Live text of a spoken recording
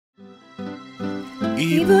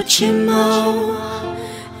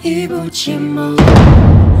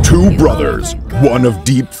Two brothers, one of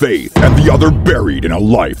deep faith and the other buried in a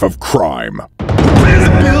life of crime. There's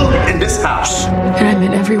a bill in this house. And I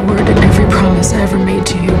meant every word and every promise I ever made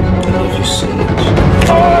to you. I love you so much.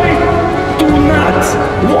 I do not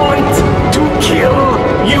want to kill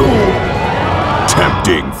you.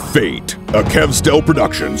 Tempting Fate, a Kevstel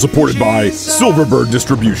production supported by Silverbird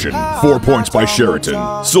Distribution, 4 Points by Sheraton,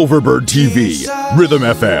 Silverbird TV, Rhythm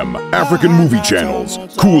FM, African Movie Channels,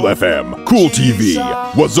 Cool FM, Cool TV,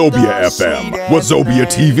 Wazobia FM, Wazobia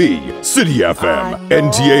TV, City FM,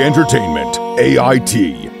 NTA Entertainment,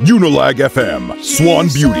 AIT, Unilag FM, Swan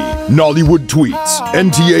Beauty, Nollywood Tweets,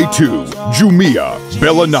 NTA2, Jumia,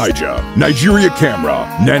 Bella Nija, Nigeria Camera,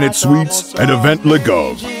 Nanit Sweets, and Event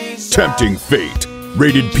Legov. Tempting Fate,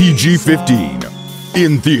 rated PG-15.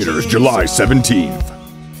 In theaters July 17th.